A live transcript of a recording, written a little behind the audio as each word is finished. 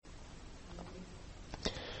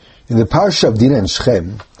In the parsha of Dinah and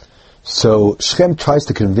Shechem, so Shechem tries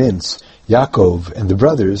to convince Yaakov and the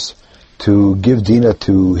brothers to give Dinah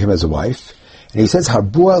to him as a wife, and he says,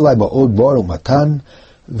 "Harbu alai ma'od mor umatan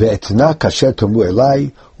ve'etna kasher tomu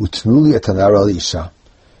elai utnu li etanara liisha."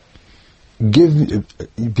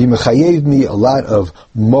 Be mechayev me a lot of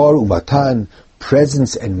mor umatan,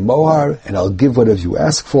 presents and mohar, and I'll give whatever you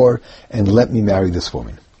ask for, and let me marry this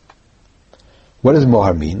woman. What does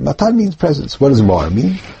mohar mean? Matan means presents. What does mohar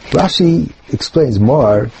mean? Rashi explains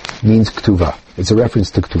mohar means ktuva. It's a reference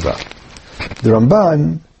to ktuva. The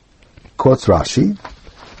Ramban quotes Rashi,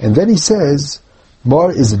 and then he says, mohar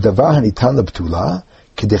is a davar hanitan lebtula,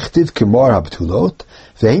 kedechtiv kemohar habtulot,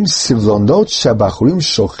 ve'im sivlonot shabachurim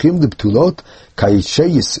shochim lebtulot kayishe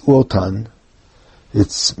yis'uotan.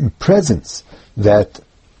 It's presents that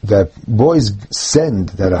boys send,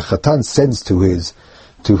 that a chatan sends to his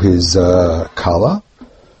kala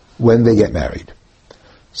when they get married.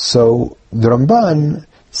 So the Ramban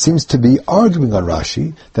seems to be arguing on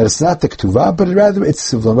Rashi that it's not the ketuvah, but rather it's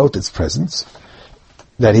sivlonot, it's presents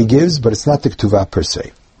that he gives, but it's not the ketuvah per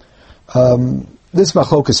se. This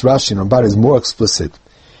machlokas Rashi and Ramban is more explicit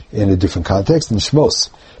in a different context. In Shmos,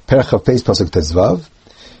 Perach Chav Peis Pasuk Tezvav,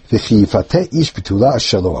 V'chi yifate ish betula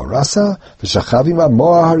asher lo arasa, v'shachav ima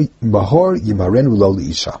mahor yimarenu lo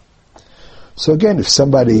liisha. So again, if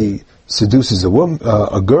somebody seduces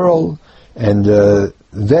a girl, and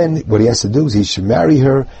then what he has to do is he should marry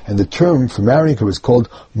her, and the term for marrying her is called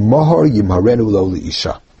mahor yimarenu lo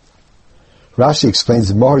liisha. Rashi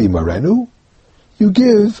explains mahor yimarenu. You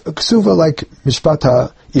give a ksuva like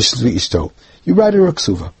mishpata ish ishto. You write her a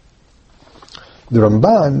ksuva. The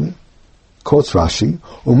Ramban quotes Rashi,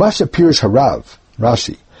 Umasha Pirish Harav,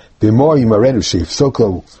 Rashi, B'mor Yimarenu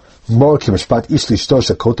Sheifsoklo Mor Kimashpat Ish Lishto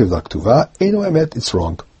Shakotev Laktuva, Eino Emet, it's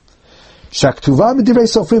wrong. Shaktuva Midivrei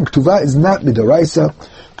Sofrim, Ktuva is not Midoraisa,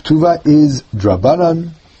 Ktuva is Drabanan,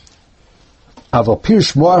 Aval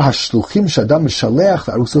Pirish Moar Hashluchim Shadam Mishaleach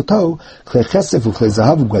Arusoto, Kle Chesef Ukle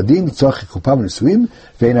Zahav Ugwadim, Tzorach Chupam Nesuim,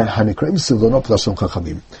 Veina Hanikreim Silvonop Lashon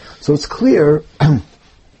Chachamim. So it's clear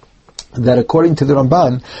that according to the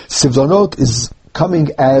Ramban, Sivlonot is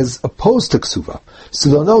coming as opposed to Ksuva.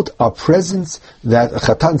 Sivlonot are presents that a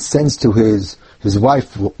Chatan sends to his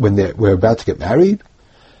wife when we're about to get married,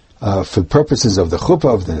 for purposes of the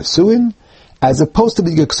Chuppah, of the Nesuin, as opposed to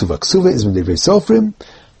being a Ksuva. Ksuva is Medivrei Sofrim,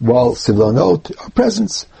 while Sivlonot are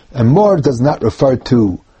presents. And Mor does not refer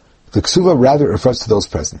to the Ksuva, rather it refers to those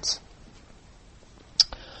presents.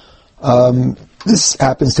 This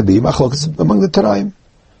happens to be Machlokas among the Taraim.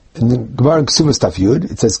 In the Gemara in Ksuvas Taf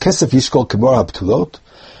Yud, it says, Kesef Yishkol Kemor HaPtulot,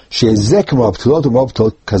 She'ezeh Kemor HaPtulot, Umor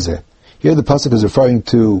HaPtulot Kazeh. Here the pasuk is referring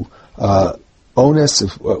to onus,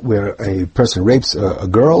 where a person rapes a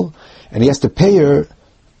girl, and he has to pay her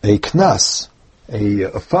a knas,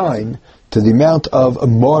 a fine, to the amount of a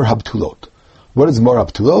Mor HaPtulot. What is Mor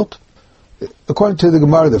HaPtulot? According to the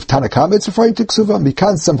Gemara of Tanakam, it's referring to Ksuva.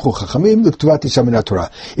 Mikan Samchu Chachamim, L'Ktuvat Isha Min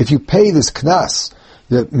HaTorah. If you pay this knas,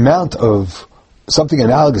 the amount of something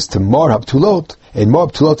analogous to Mor HaPtulot, and Mor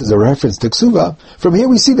HaPtulot is a reference to Ksuva, from here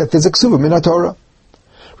we see that there's a Ksuva Min HaTorah.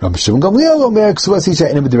 Rabbi Shimon Gamliel Omer Ksuva Sisha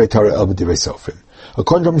Ena B'Divrei Torah El B'Divrei Sofrim.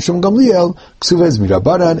 According to Rabbi Shimon Gamliel, Ksuva is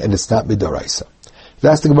Mirabanan and it's not Midoraisa.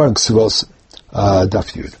 That's the Gemara in Ksuvos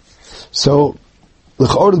Daf Yud. So,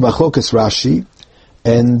 L'chor the Machlokas Rashi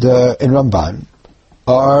and Ramban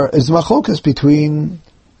is the Machlokas between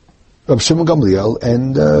Rabbi Shimon Gamliel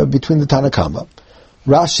and between the Tanakama.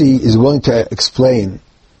 Rashi is willing to explain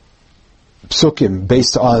psukim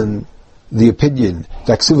based on the opinion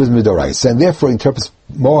that Ksuva is Midoraisa, and therefore interprets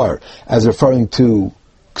more as referring to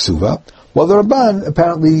Ksuva, while the Ramban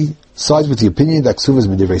apparently sides with the opinion that Ksuva is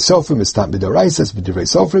Midivrei Sofrim, it's not Midoraisa, it's Midivrei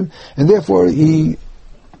Sofrim, and therefore he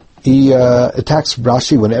attacks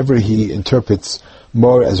Rashi whenever he interprets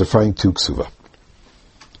more as referring to Ksuva.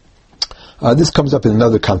 This comes up in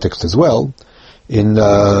another context as well.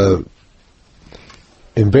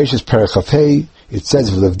 In Bereshis Perek Chaf Hei, it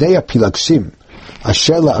says, "V'levnei pilagshim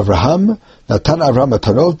asher la'Avraham natan Avraham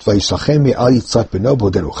matanot vayishlachem me'al Yitzchak beno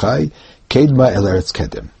boden uchai kedma el eretz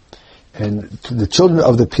kedem." And to the children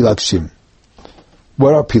of the pilagshim,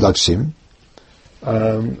 what are pilagshim?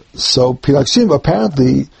 So pilagshim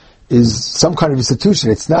apparently is some kind of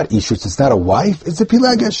institution. It's not ishus, it's not a wife, it's a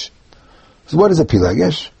pilagesh. So what is a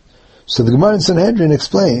pilagesh? So the Gemara in Sanhedrin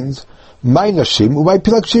explains, "My nashim u'may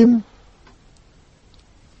pilagshim."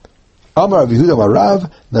 Amar Rav Yehuda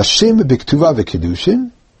Marav, Nashim b'ktuva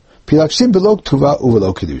v'kedushin, Pilagshim below ktuva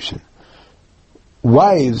uvelo kedushin.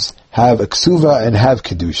 Wives have a ksuva and have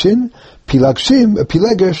kedushin. Pilagshim, a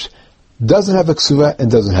pilegesh, doesn't have a ksuva and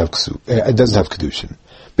doesn't have kedushin.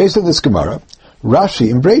 Based on this Gemara, Rashi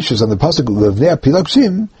in Breishis on the pasuk Levnei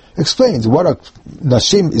Pilakshim explains what a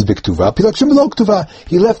Nashim is Biktuva, Pilakshim below Ktuva.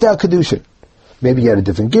 He left out Kedushin. Maybe he had a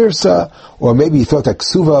different girsa, or maybe he thought that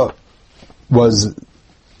Ksuva was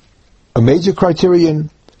a major criterion,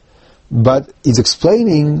 but he's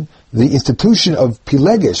explaining the institution of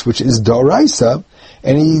Pilegish, which is Doraisa,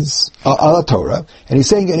 and he's ala Torah, and he's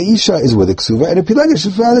saying an Isha is with a Ksuva, and a Pilegish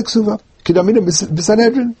is without a Ksuva. Kedamina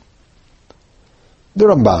B'Sanhedrin. The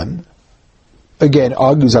Ramban again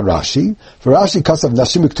argues on Rashi. For Rashi, Kasav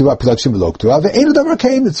Nashim B'Ktuva, Pilagshim B'Lo Ktuva, Ve'enu Davar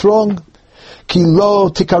Kain, it's wrong. Ki lo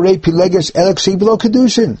tikarei pilegesh elek shei below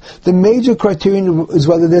kedushin. The major criterion is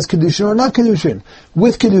whether there's kedushin or not kedushin.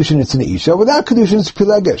 With kedushin, it's an isha. Without kedushin, it's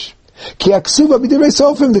pilegesh. Ki aksuva b'direi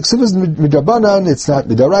sofim. The ksuva is midrabanan. It's not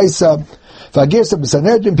midaraisa. V'agirsa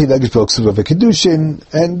b'sanhedrin pilegesh below ksuva v'kedushin.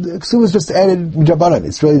 And ksuva is just added midrabanan.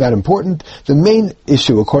 It's really not important. The main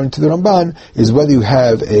issue, according to the Ramban, is whether you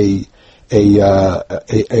have a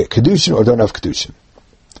kedushin or don't have kedushin.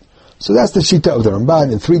 So that's the shita of the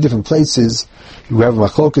Ramban in three different places. We have a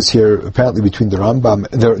machlokas here, apparently between the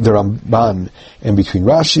Ramban and between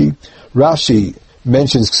Rashi. Rashi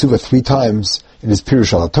mentions Ksuva 3 times in his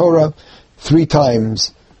Pirush al Torah. 3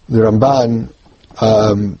 times the Ramban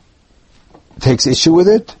takes issue with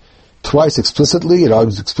it. Twice explicitly, it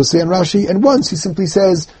argues explicitly on Rashi, and once he simply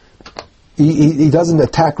says he doesn't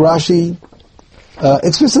attack Rashi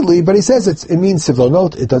explicitly, but he says it means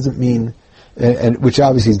sivlonot. It doesn't mean. And which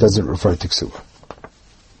obviously doesn't refer to Ksuva.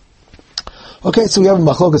 Okay, so we have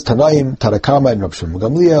Machlokas Tanaim, Tarakama, and Rav Shimon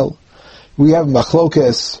Gamliel. We have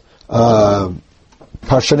Machlokas Parshanei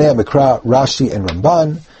Mikra, Rashi, and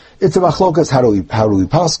Ramban. It's a Machlokas, how do we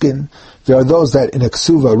paskin? There are those that in a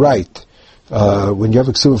Ksuva write, when you have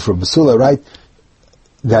a Ksuva for Basula, write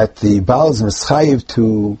that the Baal is Mischayiv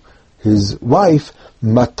to his wife,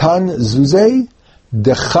 Matan Zuzei,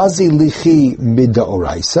 Dechazi Lichi Mida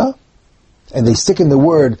Oraisa, and they stick in the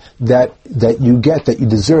word that you get, that you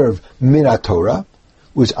deserve, min Torah,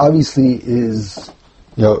 which obviously is,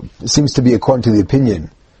 seems to be according to the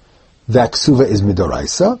opinion that Ksuva is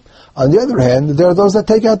midoraisa. On the other hand, there are those that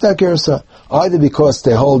take out that gersa, either because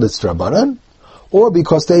they hold it's Rabbanan, or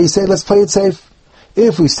because they say, let's play it safe.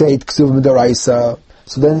 If we say Ksuva midoraisa,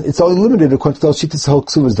 so then it's only limited according to those shittas hold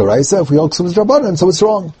Ksuva is doraisa. If we hold Ksuva is Rabbanan, so it's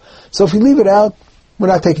wrong. So if we leave it out, we're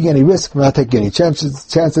not taking any risk, we're not taking any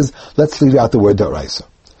chances, let's leave out the word Doraisa.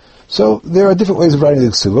 So there are different ways of writing the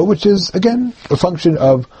Ksuva, which is, again, a function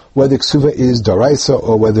of whether Ksuva is Doraisa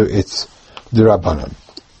or whether it's the Rabbanan.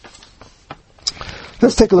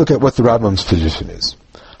 Let's take a look at what the Rambam's position is.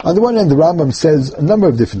 On the one hand, the Rambam says a number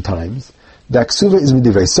of different times that Ksuva is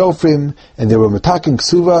Midivrei Sofrim, and they were mataking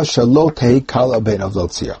Ksuva Shalot Hei Kala Ben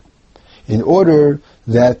Avlotzia. In order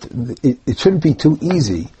that it shouldn't be too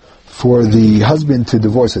easy for the husband to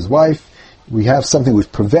divorce his wife. We have something which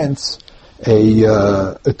prevents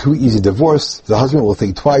a too easy divorce. The husband will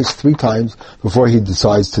think twice, 3 times before he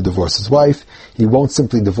decides to divorce his wife. He won't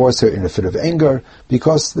simply divorce her in a fit of anger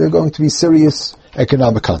because there are going to be serious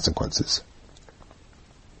economic consequences.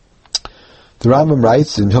 The Rambam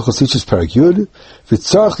writes in Hilchos Ichus Perek Yud,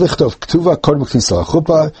 "V'tzarich lichtov ktuva kodem k'nisa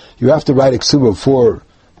lachuppah." You have to write a ksuva before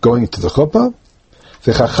going into the chuppah.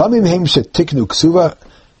 V'chachamim heim shetiknu ksuva.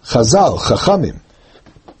 Chachamim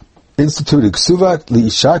instituted ksuva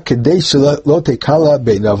liisha kedei shelo tekala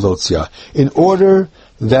beinav lotzia, in order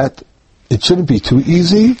that it shouldn't be too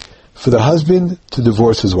easy for the husband to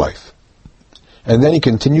divorce his wife. And then he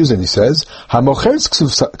continues and he says, "Hamocheres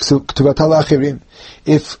ktuvata la'achirim."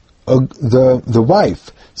 If the wife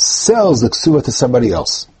sells the ksuva to somebody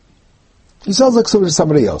else, he sells the ksuva to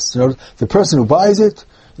somebody else. The person who buys it,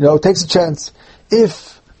 takes a chance.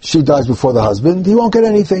 If she dies before the husband, he won't get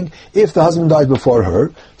anything. If the husband dies before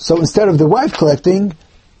her, so instead of the wife collecting,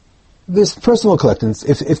 this person will collect.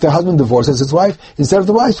 If the husband divorces his wife, instead of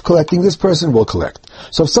the wife collecting, this person will collect.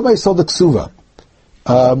 So if somebody sold the ksuva,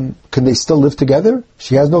 can they still live together?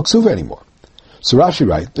 She has no ksuva anymore. So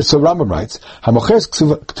Rambam writes, "Hamocheres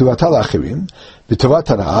ktuvata la'achirim b'tovat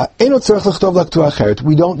hana'ah eino tzarich lechtov la ktuva acheret."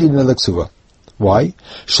 We don't need another ksuva. Why?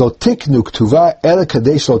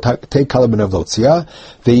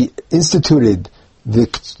 They instituted the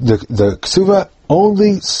ksuva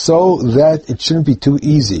only so that it shouldn't be too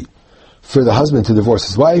easy for the husband to divorce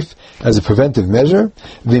his wife as a preventive measure.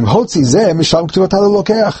 The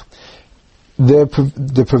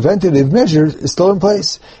preventative measure is still in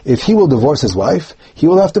place. If he will divorce his wife, he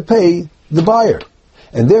will have to pay the buyer.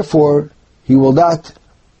 And therefore, he will not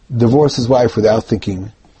divorce his wife without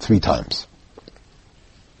thinking 3 times.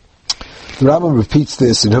 The Rambam repeats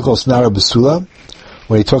this in Hilchos Nara Basula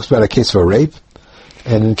when he talks about a case of a rape.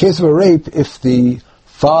 And in the case of a rape, if the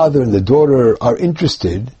father and the daughter are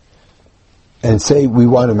interested and say, we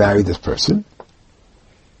want to marry this person,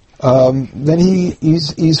 then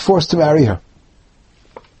he's forced to marry her.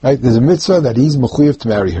 Right? There's a mitzvah that he's mechuyev to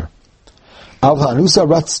marry her.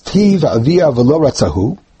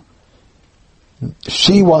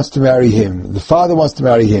 She wants to marry him, the father wants to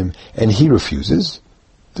marry him, and he refuses.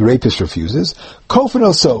 The rapist refuses. Kofin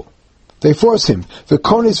also, they force him. The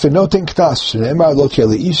konis fenoten ktas shene'emar lo tia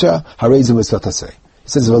leisha harezim mitzvataseh. It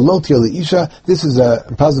says lo tia leisha. This is a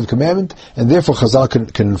positive commandment, and therefore Chazal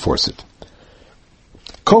can enforce it.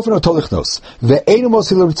 Kofin otolichnos ve'enu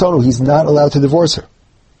mosil l'ritzonu. He's not allowed to divorce her.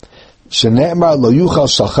 Shene'emar lo yuchal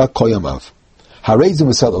shalcha koyamav harezim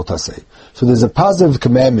mitzvataseh. So there's a positive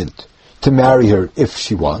commandment to marry her if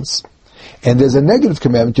she wants, and there's a negative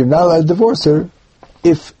commandment: you're not allowed to divorce her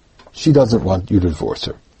if she doesn't want you to divorce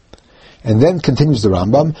her. And then continues the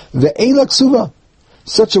Rambam, ve'ein ksuva.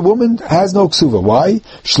 Such a woman has no ksuva. Why?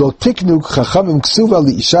 Shlo tiknu chachamim ksuva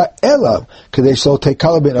liisha ela kadei shlo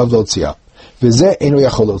tekala ben avlotzia. V'zeh eino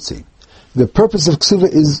yachol lotzi. The purpose of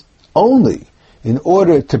ksuva is only in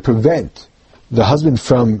order to prevent the husband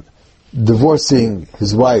from divorcing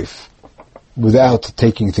his wife without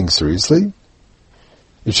taking things seriously.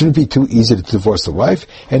 It shouldn't be too easy to divorce the wife.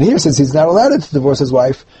 And here, since he's not allowed to divorce his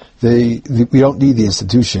wife, we don't need the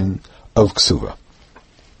institution of ksuva.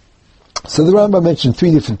 So the Rambam mentioned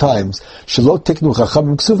 3 different times, Shalot teknu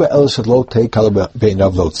chachamim ksuva el shalot tekala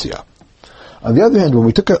be'inav lotzia. On the other hand, when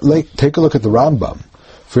we take a look at the Rambam,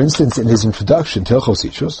 for instance, in his introduction to Hilchos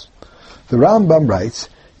Ishus, the Rambam writes,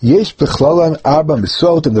 Yesh b'chlalan arba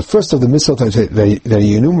misot, and the first of the misot that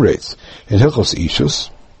he enumerates in Hilchos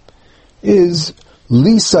Ishus is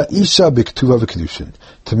Lisa Isha b'ktuva v'kedushin,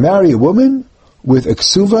 to marry a woman with a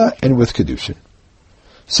ksuva and with kedushin.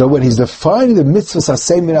 So when he's defining the mitzvahs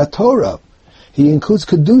aseh min Torah, he includes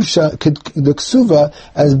kedusha, the ksuva,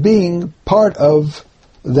 as being part of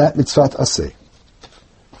that mitzvah aseh.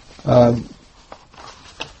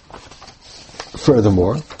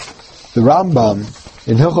 Furthermore, the Rambam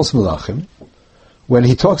in Hilchos Melachim, when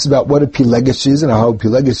he talks about what a pilegesh is and how a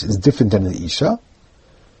pilegesh is different than an isha,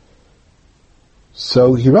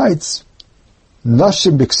 so he writes,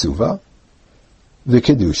 Nashim b'ksuva,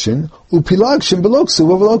 v'kedushin, upilagshim b'lo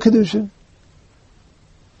ksuva v'lo kedushin.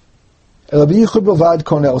 Ela b'yichud b'vad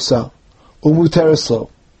koneh osa, umuteres lo.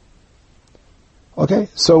 Okay,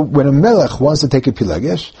 so when a melech wants to take a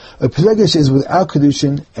pilegesh is without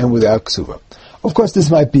kedushin and without ksuva. Of course, this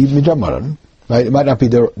might be midramaran, right? It might not be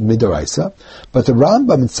midoraisa, but the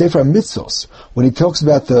Rambam in Sefer Mitzvos, when he talks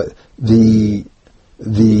about the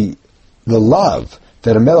lav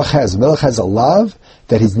that a melech has a lav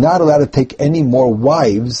that he's not allowed to take any more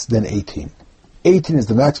wives than 18. 18 is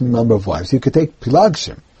the maximum number of wives. He could take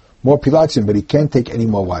more pilagshim, but he can't take any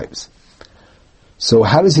more wives. So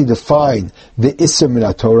how does he define the Isser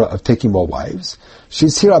min Torah of taking more wives?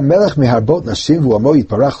 Shizhira melech meharbot nashim v'amo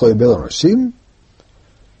yitparach lo yibel nashim.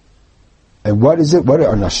 And what is it? What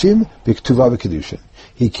are nashim? Biktuva v'kedushin.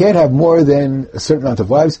 He can't have more than a certain amount of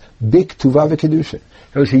wives. Biktuva v'kedushin.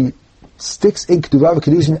 He sticks in Ketuvah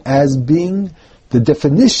v'kedushin as being the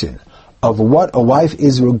definition of what a wife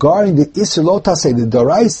is regarding the Isser lo taseh, the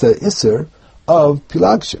Doraisa Isser of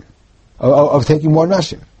Pilagshim, of taking more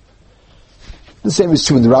Nashim. The same is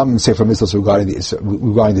true in the Rambam Sefer Mitzvos regarding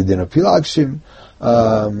the din of Pilagshim,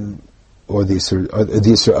 or the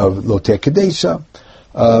Isser of Lotea Kadesha.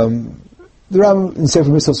 The Rambam in Sefer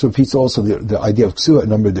Mitzvos repeats also the idea of Ksua a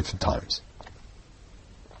number of different times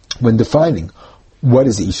when defining what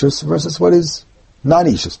is Ishus versus what is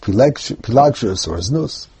non-Ishus, Pilagshus or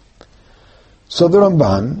Znus. So the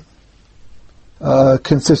Ramban,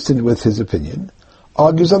 consistent with his opinion,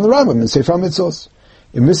 argues on the Rambam in Sefer Mitzvos.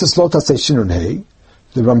 In Mrs. Lo Taseh Shinun Hey,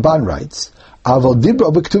 the Ramban writes, Aval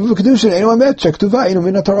dibra b'ktuva v'kedushin einu amet shektuva einu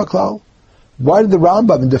min haTorah klal. Why did the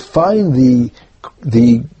Rambam define the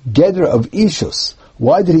Gedra of Ishus?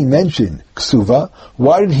 Why did he mention Ksuva?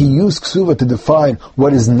 Why did he use Ksuva to define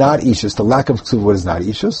what is not Ishus, the lack of Ksuva, what is not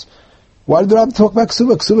Ishus? Why did the Rambam talk about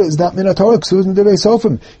Ksuva? Ksuva is not min haTorah, Ksuva is min Devei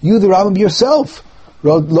Sofim. You, the Rambam yourself,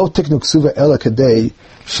 wrote, Lo tiknu Ksuva ela kadei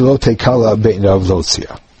shelo tekala be'inav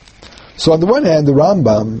lotzia. So on the one hand, the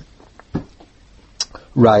Rambam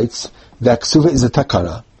writes that Ksuva is a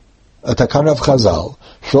takana of Chazal,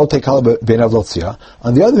 shelo tekala be'inav lotzia.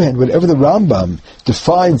 On the other hand, whenever the Rambam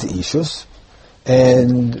defines Ishus,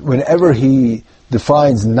 and whenever he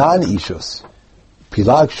defines non-Ishus,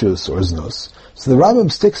 Pilagshus or Znus, so the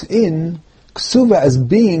Rambam sticks in Ksuva as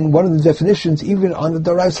being one of the definitions even on the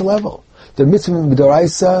Doraisa level. The mitzvah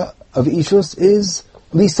Doraisa of Ishus is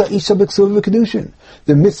Lisa Isha B'Ksuva V'Kedushin.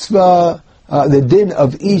 The mitzvah the din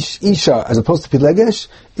of isha as opposed to pilegesh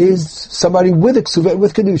is somebody with a ksuva and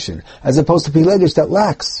with kedushin, as opposed to pilegesh that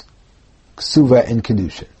lacks ksuva and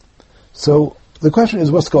kedushin. So the question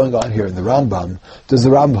is, what's going on here in the Rambam? Does the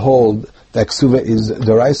Rambam hold that ksuva is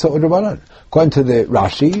doraisa or drabanan? According to the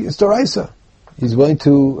Rashi, it's doraisa. He's willing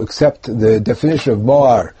to accept the definition of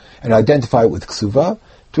moar and identify it with ksuva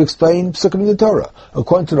to explain psukim in the Torah.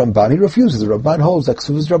 According to Ramban, he refuses. The Ramban holds that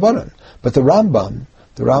ksuva is drabanan. But the Rambam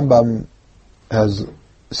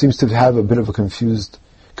seems to have a bit of a confusing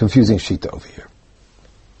shita over here.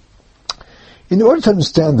 In order to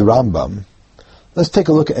understand the Rambam, let's take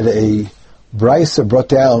a look at a brisa brought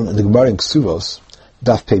down in the Gemara in Ksuvos,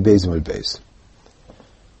 Daf Pei Beis Amud Beis.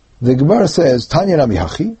 The Gemara says, Tanya Nami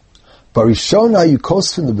Hachi, Barishona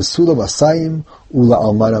Yukosfin the Besula Masayim Ula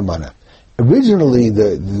Almana Mana. Originally,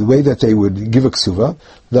 the way that they would give a ksuva,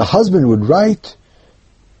 the husband would write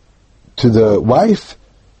to the wife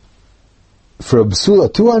for a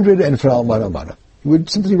besula 200 and for an almana mana. He would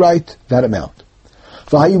simply write that amount.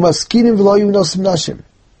 V'hayu maskinim v'lo yu nosim nashim.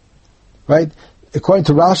 Right? According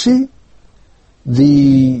to Rashi,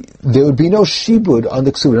 there would be no shibud on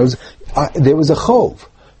the ksuva. There was a chov,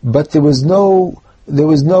 but there was no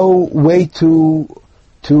way to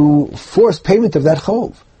force payment of that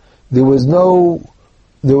chov. There was no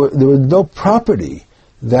property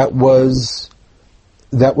that was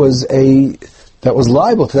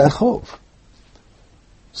liable to that chov.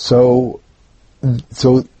 So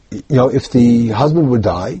if the husband would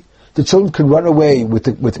die, the children could run away with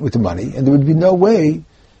the money, and there would be no way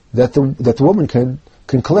that the woman can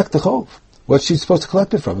collect the chov. What's she supposed to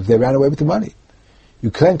collect it from if they ran away with the money? You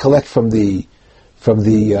can't collect from the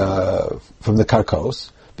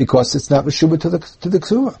karkos because it's not meshubah to the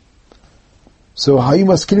ksuva. So how you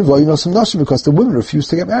must kill nashim because the women refused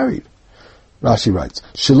to get married. Rashi writes,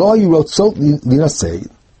 Shelo you wrote so linasei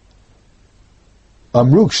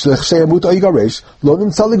Amruk sheyamut oigaresh lo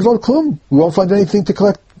nimtza ligvol klum. We won't find anything to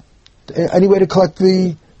collect, any way to collect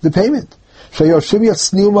the payment. Sheyoshim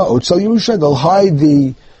yatzniuma otzel Yerusha. They'll hide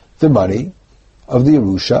the money of the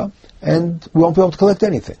Yerusha, and we won't be able to collect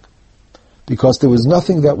anything because there was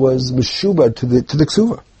nothing that was meshubah to the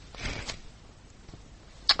ksuva.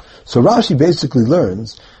 So Rashi basically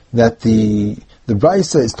learns that the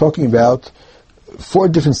brisa is talking about 4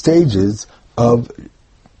 different stages of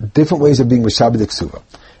different ways of being Meshabed Ksuva.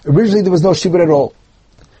 Originally there was no Shibud at all,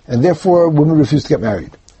 and therefore women refused to get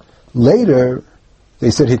married. Later, they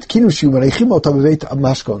said, they would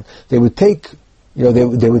take,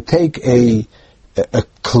 they would take a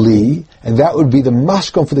kli, and that would be the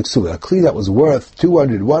mashkon for the ksuva, a kli that was worth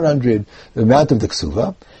 200, 100, the amount of the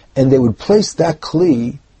ksuva, and they would place that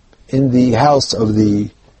kli in the house of the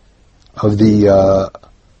father,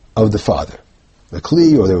 the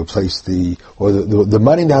kli, or they would place the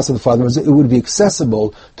money in the house of the father. It would be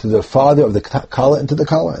accessible to the father of the kala and to the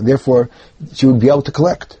kala, and therefore she would be able to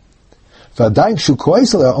collect. But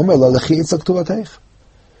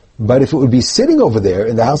if it would be sitting over there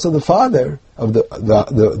in the house of the father, of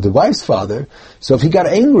the wife's father, so if he got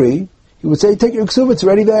angry, he would say, "Take your ksuva, it's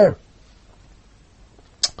already there."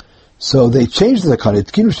 So they changed the zakon.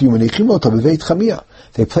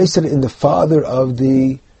 They placed it in the father of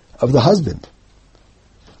the husband.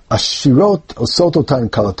 Ashirot osototan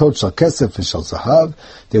kalatot shal kesef v'shal zahav.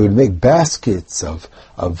 They would make baskets of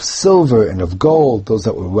silver and of gold, those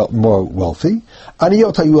that were more wealthy.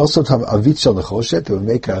 Aniyot hayu osotam avit shal nechoshet. They would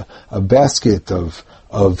make a basket of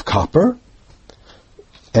copper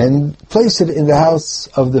and place it in the house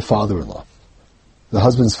of the father-in-law, the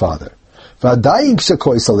husband's father.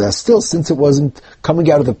 Still, since it wasn't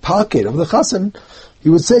coming out of the pocket of the chassan, he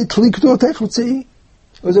would say, it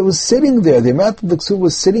was sitting there. The amount of the ksuv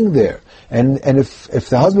was sitting there. And if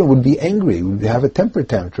the husband would be angry, would have a temper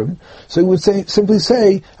tantrum, so he would simply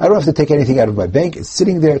say, I don't have to take anything out of my bank. It's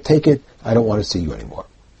sitting there. Take it. I don't want to see you anymore.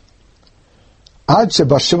 All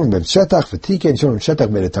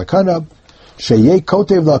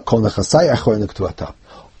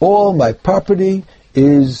my property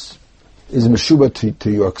is meshuba to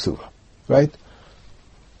your ksuva. Right?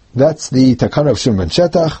 That's the takana of Shimon ben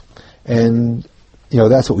Shetach, and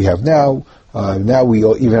that's what we have now. Now we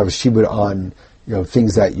even have a shibud on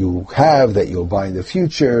things that you have that you'll buy in the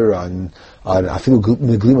future on afilu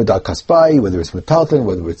neglima dal kaspai, whether it's metalton,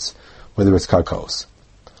 whether it's karkos.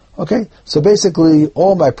 Okay, so basically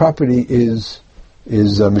all my property is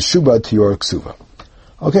meshuba to your ksuva.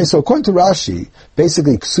 Okay, so according to Rashi,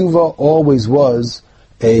 basically ksuva always was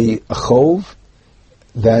a chov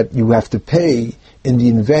that you have to pay in the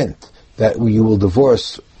event that you will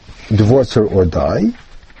divorce her or die.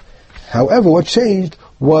 However, what changed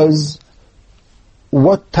was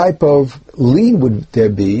what type of lien would there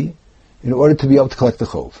be in order to be able to collect the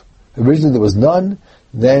chov? Originally there was none,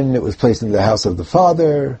 then it was placed in the house of the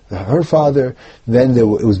father, her father, then it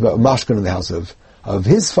was mashkon in the house of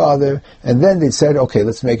his father, and then they said, okay,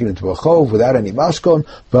 let's make it into a chov without any mashkon,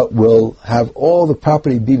 but we'll have all the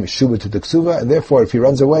property be meshubah to the ksuva, and therefore if he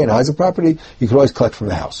runs away and hides the property, you can always collect from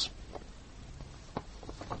the house.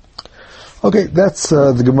 Okay, that's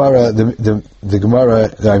the Gemara, the Gemara,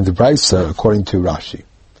 the Brisa, according to Rashi.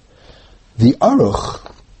 The Aruch,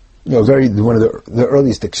 one of the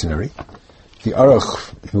earliest dictionary, the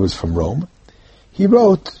Aruch, who was from Rome, he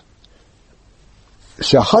wrote,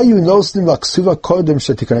 Shahayu nosnim laksuva kodem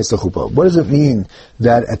shetikanes lechupa. What does it mean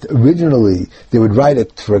that originally they would write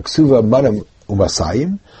it for a ksuva manam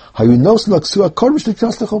umasayim? Hayu nosnim laksuva kodem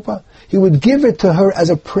shetikanes lechupa. He would give it to her as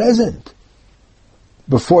a present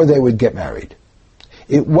before they would get married.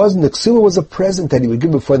 It wasn't, the ksuva was a present that he would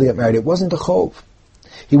give before they got married. It wasn't a chov.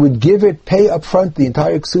 He would give it, pay up front the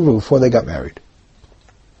entire ksuva before they got married.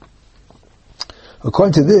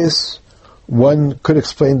 According to this, one could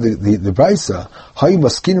explain the Brisa,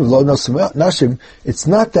 it's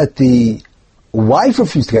not that the wife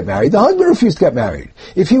refused to get married, the husband refused to get married.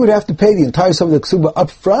 If he would have to pay the entire sum of the ksuba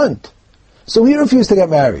up front, so he refused to get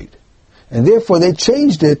married. And therefore they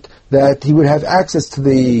changed it that he would have access to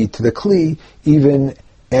the kli even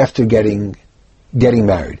after getting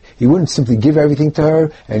married. He wouldn't simply give everything to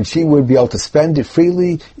her and she would be able to spend it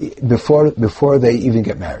freely before they even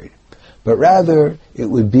get married. But rather, it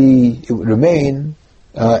would remain,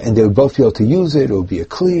 and they would both be able to use it. It would be a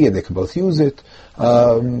kli, and they could both use it.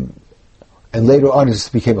 And later on, it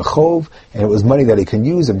just became a chov, and it was money that he can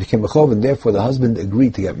use, and became a chov, and therefore the husband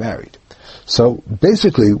agreed to get married. So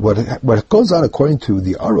basically, what goes on according to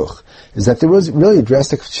the Aruch is that there was really a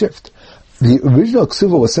drastic shift. The original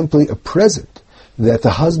ksuva was simply a present that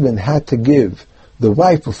the husband had to give the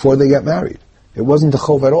wife before they got married. It wasn't a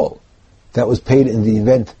chov at all. That was paid in the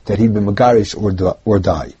event that he'd been megarish or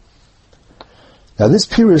die. Now this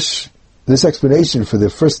pirush, this explanation for the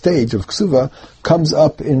first stage of ksuva comes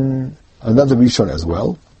up in another rishon as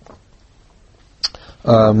well,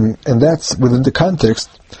 and that's within the context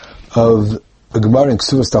of a Gemara in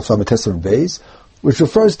Ksuva Staf Lametes and Beis, which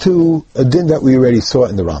refers to a din that we already saw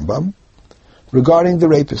in the Rambam regarding the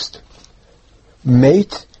rapist.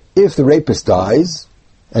 Mate, if the rapist dies,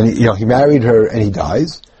 and he married her and he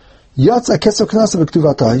dies, she doesn't get a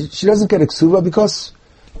ksuva because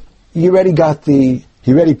he already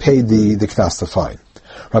paid the knas, the fine.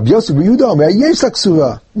 Rabbi Yosef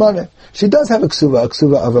Yehuda, she does have a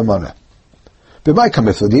ksuva of a mana. But my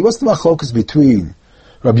kamiflagi, what's the machlokas between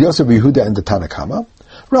Rabbi Yosef Yehuda and the Tanakama?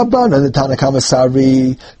 Rabban and the Tanakama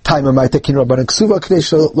Sari, Taima Maitakin Rabban Ksuva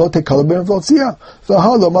Kadesh Lo Tekala Ben Voltzia,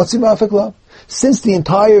 Vahalo Matzima Afekla. Since the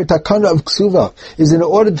entire takana of ksuva is in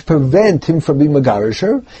order to prevent him from being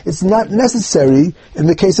megarisher, it's not necessary in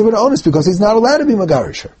the case of an onus because he's not allowed to be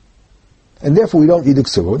megarisher. And therefore we don't need the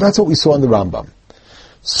ksuva. That's what we saw in the Rambam.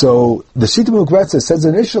 So the Shita Mukvetza says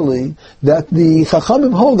initially that the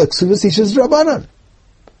Chachamim hold that ksuva is Rabbanan.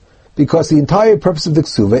 Because the entire purpose of the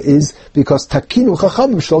ksuva is because takinu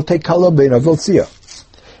Chachamim shall take kala bein aviltzia.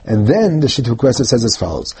 And then the Shita Mukvetza says as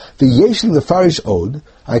follows: the Yeshli the Farish Od,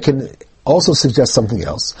 I can also suggest something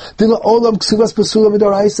else. Dila olam ksuvas pesula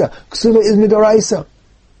midoraisa. Ksuva is midoraisa.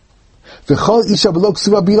 V'chol isha below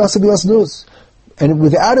ksuva bilas nus. And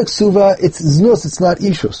without a ksuva, it's znus, it's not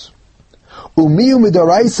ishus. Umiyu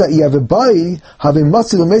midoraisa iavebai have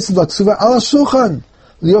matzil umesid la ksuva ala shulchan.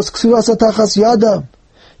 Lios ksuva satachas yada.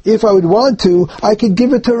 If I would want to, I could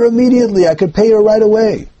give it to her immediately. I could pay her right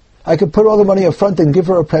away. I could put all the money up front and give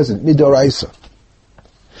her a present. Midoraisa.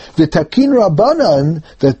 The takin rabbanan,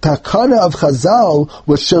 the takana of Chazal,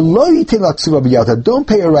 was shelo yitin laksuva biyata. Don't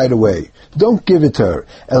pay her right away. Don't give it to her.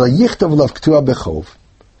 Ela yichtav lav k'tuah bechov.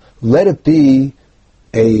 Let it be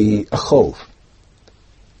a chov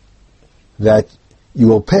that you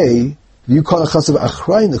will pay. You call a chasav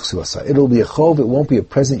achrayin l'ksuvasa. It'll be a chov. It won't be a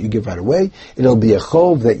present you give right away. It'll be a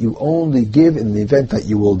chov that you only give in the event that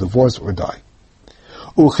you will divorce or die.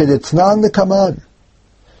 Uchedetnan lekaman.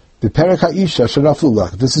 The Perek HaIsha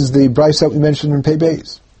Sharafullah. This is the Bryce that we mentioned in Pei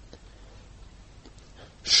Beis.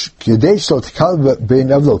 The basic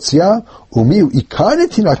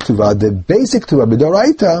Tuva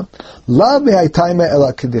B'Doraita La Be'Haitaima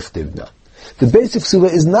Ela Kedichtivna. The basic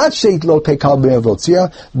Ksuva is not Sheit Lo Tekal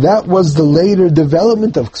Be'Avotzia. That was the later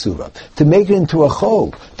development of Ksuva. To make it into a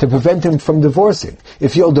chov, to prevent him from divorcing.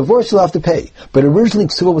 If you'll divorce, you'll have to pay. But originally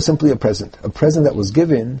Ksuva was simply a present that was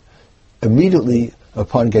given immediately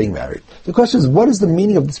upon getting married. The question is, what is the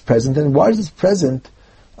meaning of this present, and why does this present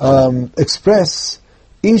express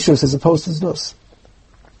ishus as opposed to znus?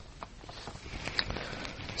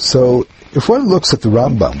 So, if one looks at the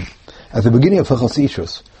Rambam, at the beginning of Hilchos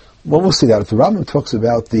Ishus, one will see that if the Rambam talks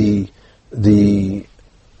about the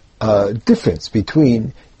difference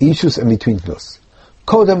between Ishus and between Knus.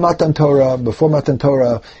 Kodem Matan Torah, before Matan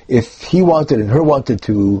Torah, if he wanted and her wanted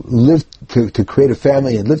to live, to create a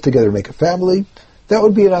family and live together and make a family, that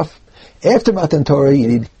would be enough. After Matan Torah, you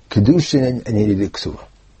need Kedushin and you need Ksuva.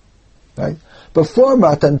 Right? Before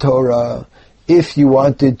Matan Torah, if you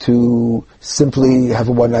wanted to simply have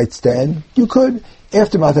a one-night stand, you could.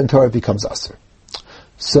 After Matan Torah, it becomes Asr.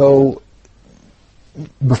 So,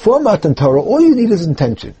 before Matan Torah, all you need is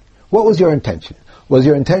intention. What was your intention? Was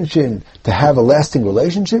your intention to have a lasting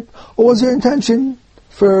relationship, or was your intention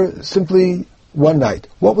for simply one night?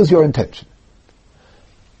 What was your intention?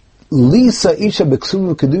 Lisa Isha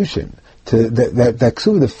B'Ksuva Kedushin, that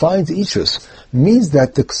Ksuva defines Ishus, means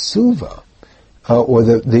that the Ksuva, or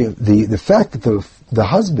the fact that the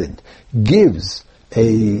husband gives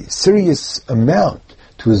a serious amount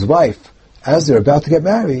to his wife as they're about to get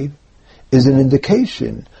married, is an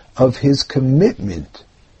indication of his commitment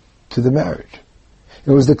to the marriage. It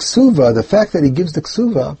was the ksuva, the fact that he gives the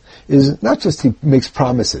ksuva, is not just he makes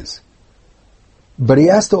promises, but he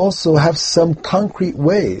has to also have some concrete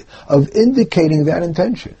way of indicating that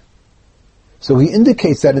intention. So he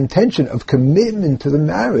indicates that intention of commitment to the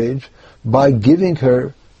marriage by giving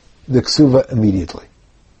her the ksuva immediately.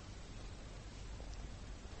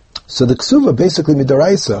 So the ksuva, basically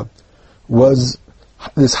midaraisa, was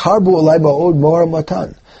this harbu alai ba'od mora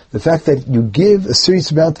matan. The fact that you give a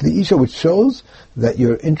serious amount to the Isha, which shows that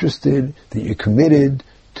you're interested, that you're committed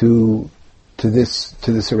to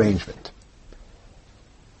this arrangement.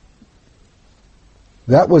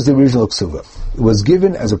 That was the original ksuva. It was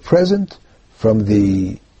given as a present from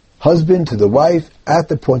the husband to the wife at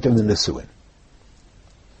the point of the nesuin.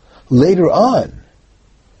 Later on,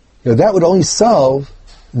 that would only solve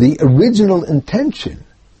the original intention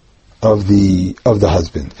of the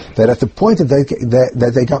husband, that at the point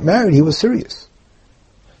that they got married, he was serious.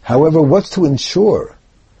 However, what's to ensure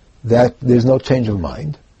that there's no change of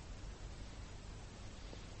mind?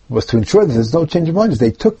 What's to ensure that there's no change of mind is they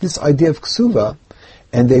took this idea of ksuva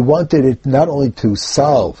and they wanted it not only to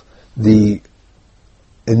solve the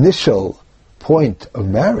initial point of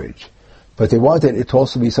marriage, but they wanted it to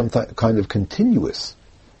also be some kind of continuous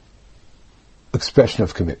expression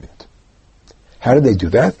of commitment. How did they do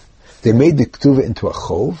that? They made the ktuva into a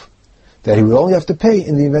chov that he would only have to pay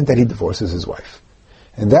in the event that he divorces his wife.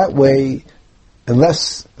 And that way,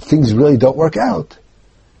 unless things really don't work out,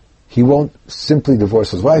 he won't simply divorce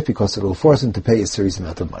his wife because it will force him to pay a serious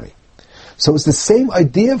amount of money. So it's the same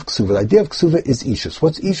idea of ksuva. The idea of ksuva is ishus.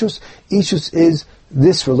 What's ishus? Ishus is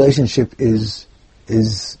this relationship is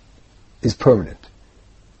permanent.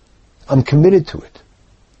 I'm committed to it.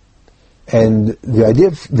 And the idea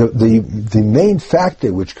of the main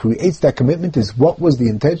factor which creates that commitment is what was the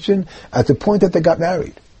intention at the point that they got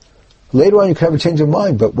married. Later on you could have a change of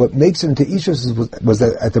mind, but what makes it into ishus was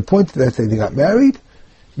that at the point that they got married,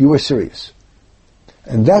 you were serious.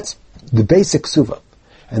 And that's the basic ksuva.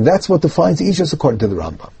 And that's what defines ishus according to the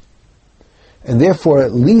Rambam. And therefore,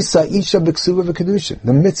 lisa isha b'ksuva v'kedushin.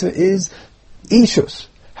 The mitzvah is ishus.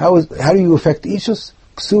 How do you affect ishus?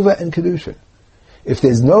 Ksuva and kedushin. If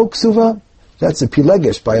there's no ksuva, that's a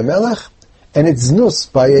pilegesh by a melech, and it's znus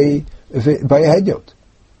by a hedyot.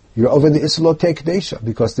 You're over the isulot tekdesha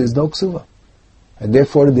because there's no ksuva, and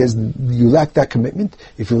therefore you lack that commitment.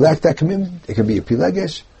 If you lack that commitment, it could be a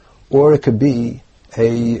pilegesh, or it could be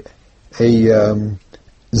a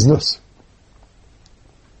znus.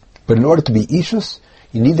 But in order to be ishus,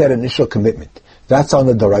 you need that initial commitment. That's on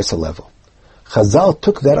the daraisa level. Chazal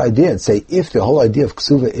took that idea and say, if the whole idea of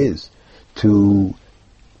ksuva is to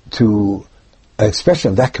an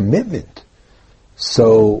expression of that commitment,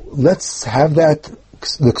 so let's have that,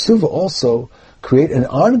 the ksuva also create an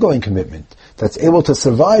ongoing commitment that's able to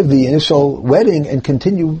survive the initial wedding and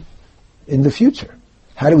continue in the future.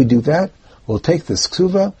 How do we do that? We'll take this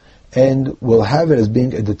ksuva and we'll have it as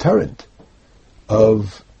being a deterrent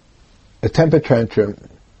of a temper tantrum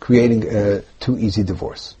creating a too easy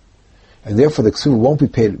divorce. And therefore the ksuva won't be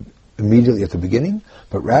paid immediately at the beginning,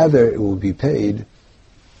 but rather it will be paid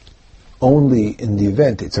only in the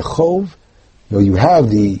event it's a chov. You have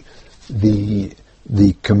the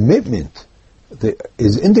commitment that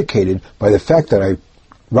is indicated by the fact that I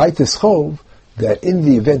write this chov, that in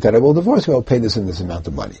the event that I will divorce you, I'll pay this in this amount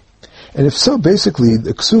of money. And if so, basically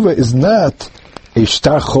the ksuva is not a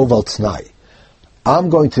shtar chov al tznai. I'm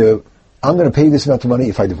going to pay this amount of money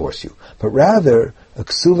if I divorce you. But rather, a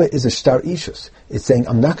ksuva is a shtar ishus. It's saying,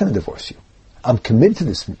 I'm not going to divorce you. I'm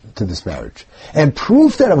committed to this marriage. And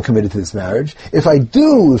proof that I'm committed to this marriage, if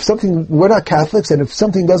we're not Catholics, and if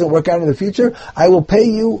something doesn't work out in the future, I will pay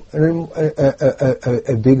you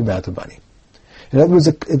a big amount of money. In other words,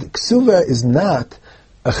 a ksuva is not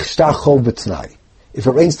a shtar chov b'tnai. If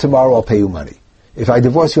it rains tomorrow, I'll pay you money. If I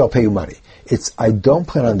divorce you, I'll pay you money. It's, I don't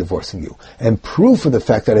plan on divorcing you. And proof of the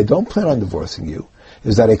fact that I don't plan on divorcing you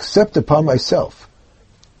is that I accept upon myself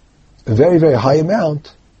a very, very high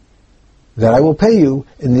amount that I will pay you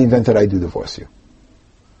in the event that I do divorce you.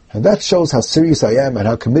 And that shows how serious I am and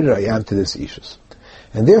how committed I am to this issues.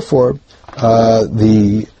 And therefore,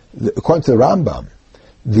 according to the Rambam,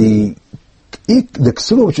 the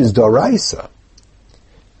ksuba, which is doraisa,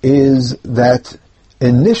 is that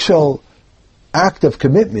initial act of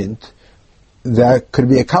commitment that could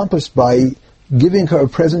be accomplished by giving her a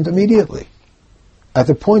present immediately, at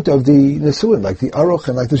the point of the Nesuin, like the Aruch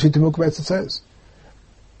and like the Shita Mukbetz says.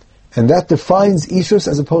 And that defines Ishus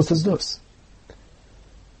as opposed to Znus.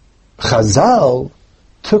 Chazal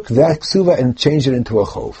took that ksuva and changed it into a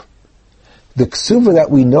chov. The ksuva that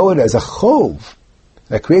we know it as a chov,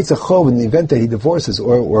 that creates a chov in the event that he divorces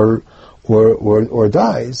or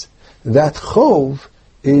dies, that chov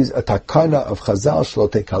is a takana of Chazal shlo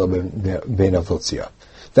teikala ben avlotzia.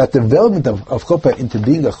 That development of chuppah into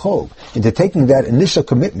being a chov, into taking that initial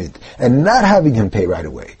commitment and not having him pay right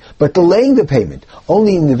away, but delaying the payment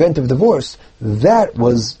only in the event of divorce, that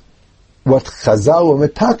was what Chazal were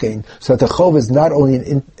metaking, so that the chov is not only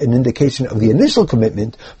an indication of the initial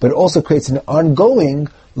commitment, but also creates an ongoing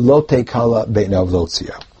lo teikala ben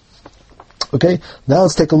avlotzia. Okay, now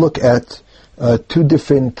let's take a look at two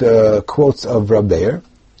different quotes of Rab Meir.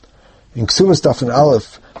 In Ksuvas Dafin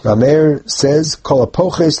Aleph, Rab Meir says, "Kol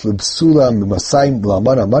apoches lebsula mimasayim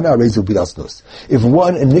lamana mana rezu bilasnus." If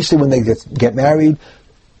one initially, when they get married,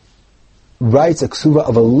 writes a ksuva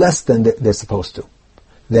of a less than they're supposed to,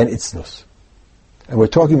 then it's nus. And we're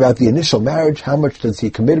talking about the initial marriage. How much does he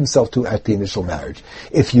commit himself to at the initial marriage?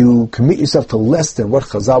 If you commit yourself to less than what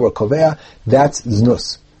Chazal were kovea, that's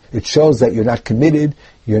znus. It shows that you're not committed.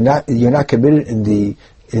 You're not committed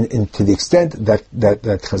to the extent that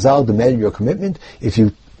Chazal demanded your commitment. If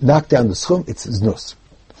you knock down the schum, it's znus.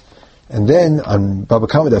 And then on Baba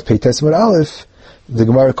Kama Daf Pei Tesimon Aleph, the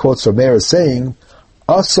Gemara quotes Rab Meir as saying,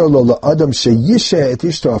 "Asar lo la'adam sheyishe et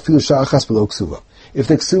ishto afilu sha'achas below ksuva." If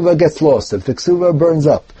the ksuva gets lost, if the ksuva burns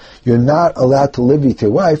up, you're not allowed to live with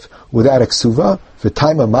your wife without a ksuva.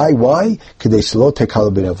 V'taima mai, why? Kedei shelo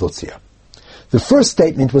teikala ben avlotzia. The first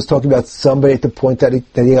statement was talking about somebody at the point that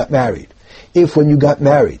he got married. If when you got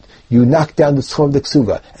married, you knocked down the schum of the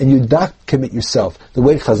ksuva, and you not commit yourself the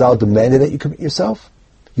way Chazal demanded that you commit yourself,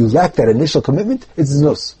 you lack that initial commitment, it's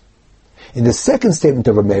znus. In the second statement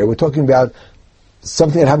of Rab Meir, we're talking about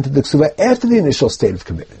something that happened to the ksuva after the initial state of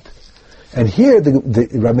commitment. And here the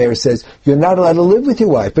Rab Meir says, you're not allowed to live with your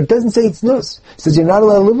wife, but it doesn't say it's nus. It says you're not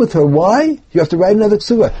allowed to live with her. Why? You have to write another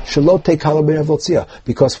ksuva. Shalot teikala ben avlotzia.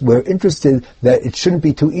 Because we're interested that it shouldn't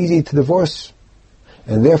be too easy to divorce.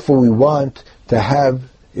 And therefore we want to have,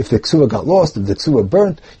 if the ksuva got lost, if the ksuva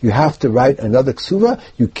burnt, you have to write another ksuva.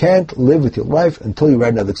 You can't live with your wife until you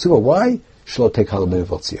write another ksuva. Why? Shalot teikala ben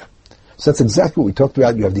avlotzia. So that's exactly what we talked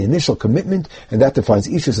about. You have the initial commitment, and that defines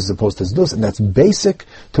Ishus as opposed to Znus, and that's basic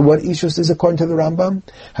to what Ishus is according to the Rambam.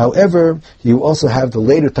 However, you also have the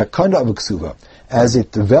later Takana of a Ksuva, as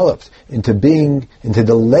it developed into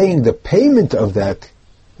delaying the payment of that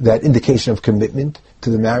indication of commitment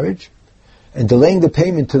to the marriage, and delaying the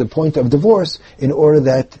payment to the point of divorce in order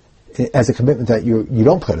that, as a commitment that you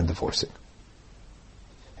don't plan on divorcing.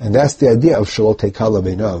 And that's the idea of Shalot Teikala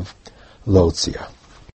Beinav Lo Tzia.